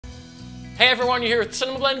Hey everyone, you're here with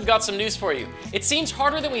Cinema Blend. We've got some news for you. It seems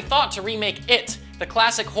harder than we thought to remake It, the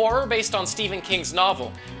classic horror based on Stephen King's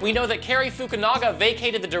novel. We know that Cary Fukunaga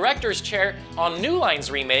vacated the director's chair on New Line's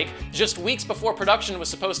remake just weeks before production was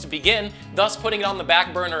supposed to begin, thus putting it on the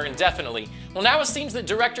back burner indefinitely. Well, now it seems that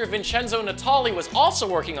director Vincenzo Natali was also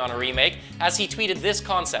working on a remake, as he tweeted this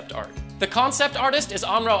concept art. The concept artist is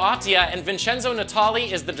Amro Attia, and Vincenzo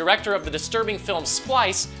Natali is the director of the disturbing film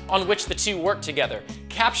Splice, on which the two work together.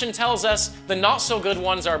 Caption tells us the not-so-good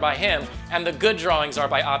ones are by him, and the good drawings are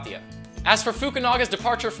by Attia. As for Fukunaga's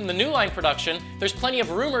departure from the New Line production, there's plenty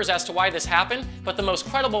of rumors as to why this happened, but the most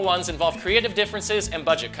credible ones involve creative differences and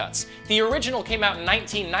budget cuts. The original came out in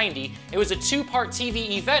 1990. It was a two-part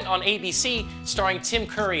TV event on ABC starring Tim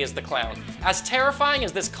Curry as the clown. As terrifying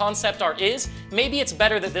as this concept art is, maybe it's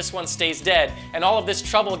better that this one stays dead, and all of this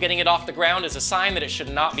trouble getting it off the ground is a sign that it should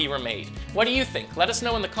not be remade. What do you think? Let us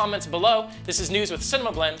know in the comments below. This is News with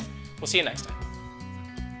Cinema Blend. We'll see you next time.